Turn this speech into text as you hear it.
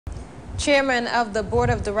Chairman of the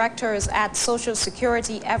Board of Directors at Social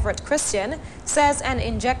Security, Everett Christian, says an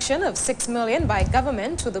injection of $6 million by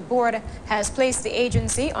government to the board has placed the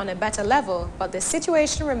agency on a better level, but the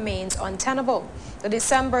situation remains untenable. The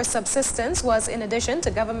December subsistence was in addition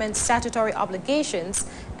to government statutory obligations,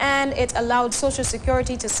 and it allowed Social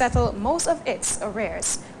Security to settle most of its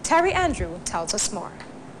arrears. Terry Andrew tells us more.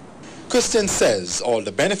 Christian says all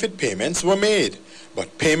the benefit payments were made,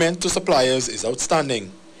 but payment to suppliers is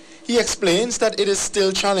outstanding. He explains that it is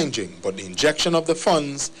still challenging, but the injection of the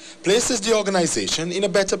funds places the organization in a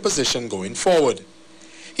better position going forward.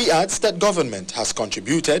 He adds that government has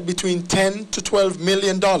contributed between $10 to $12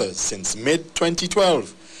 million since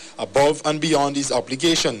mid-2012, above and beyond his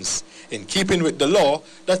obligations, in keeping with the law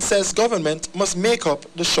that says government must make up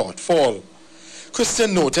the shortfall.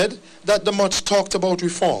 Christian noted that the much talked about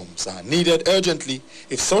reforms are needed urgently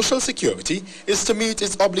if Social Security is to meet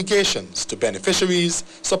its obligations to beneficiaries,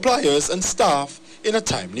 suppliers and staff in a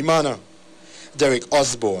timely manner. Derek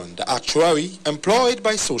Osborne, the actuary employed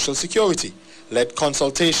by Social Security, led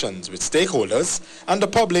consultations with stakeholders and the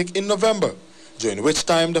public in November, during which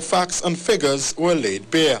time the facts and figures were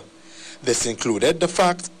laid bare. This included the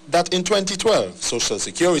fact that in 2012, Social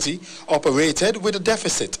Security operated with a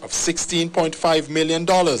deficit of $16.5 million.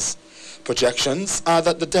 Projections are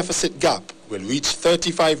that the deficit gap will reach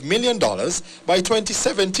 $35 million by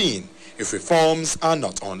 2017 if reforms are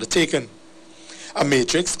not undertaken. A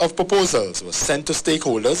matrix of proposals was sent to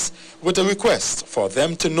stakeholders with a request for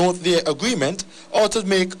them to note their agreement or to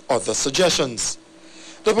make other suggestions.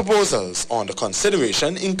 The proposals under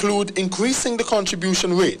consideration include increasing the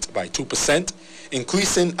contribution rate by 2%,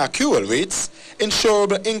 increasing accrual rates,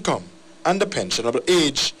 insurable income, and the pensionable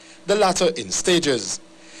age, the latter in stages.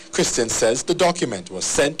 Christian says the document was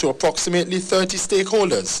sent to approximately 30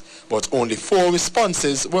 stakeholders, but only 4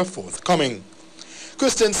 responses were forthcoming.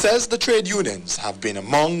 Christian says the trade unions have been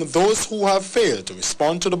among those who have failed to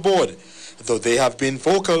respond to the board, though they have been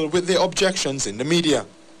vocal with their objections in the media.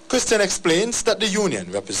 Christian explains that the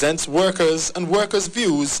union represents workers and workers'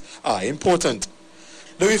 views are important.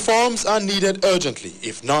 The reforms are needed urgently.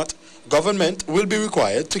 If not, government will be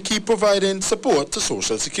required to keep providing support to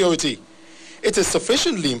Social Security. It is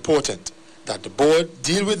sufficiently important that the board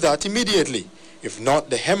deal with that immediately. If not,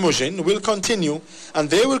 the hemorrhaging will continue and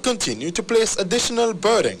they will continue to place additional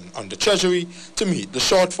burden on the Treasury to meet the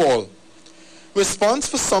shortfall. Response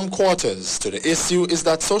for some quarters to the issue is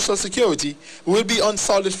that Social Security will be on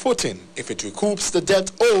solid footing if it recoups the debt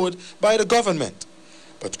owed by the government.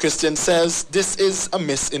 But Christian says this is a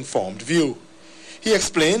misinformed view. He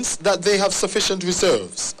explains that they have sufficient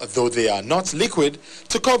reserves, though they are not liquid,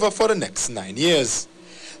 to cover for the next 9 years.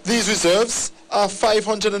 These reserves are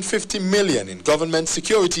 $550 million in government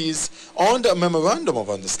securities under a Memorandum of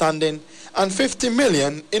Understanding and $50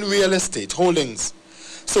 million in real estate holdings.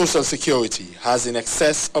 Social Security has in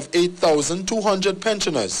excess of 8,200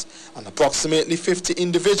 pensioners, and approximately 50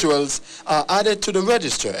 individuals are added to the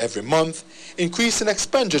register every month, increasing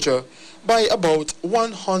expenditure by about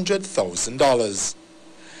 $100,000.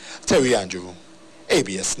 Terry Andrew,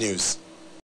 ABS News.